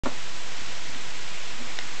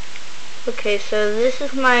Okay, so this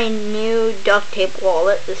is my new duct tape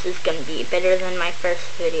wallet. This is going to be better than my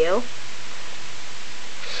first video.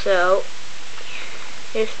 So,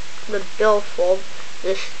 here's the billfold.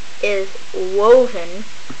 This is woven.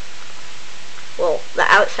 Well, the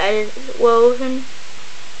outside is woven.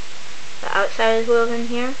 The outside is woven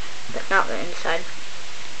here, but not the inside.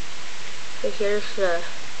 So here's the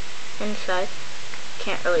inside.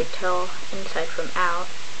 Can't really tell inside from out.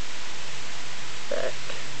 But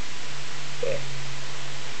here.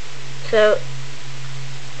 So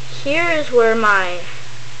here is where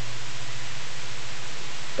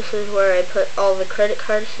this is where I put all the credit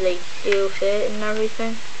cards so they do fit and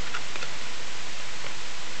everything.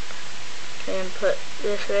 And put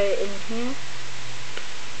this right in here.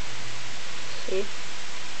 See?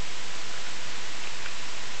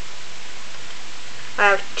 I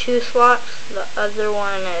have 2 slots. The other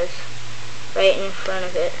one is right in front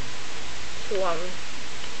of it. One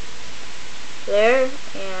there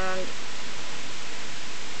and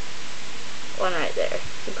one right there.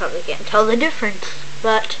 You probably can't tell the difference,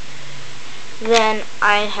 but then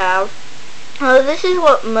I have, this is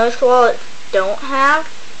what most wallets don't have.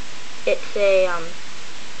 It's a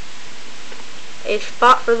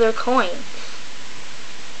spot for their coins.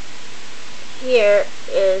 Here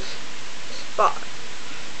is a spot.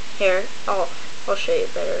 Here, I'll show you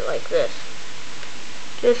better like this.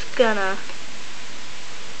 Just gonna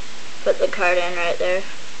put the card in right there.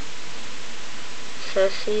 So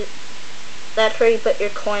see, that's where you put your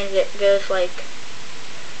coins. It goes like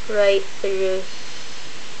right through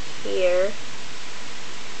here.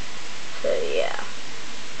 So yeah,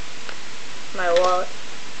 my wallet.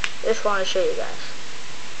 Just want to show you guys.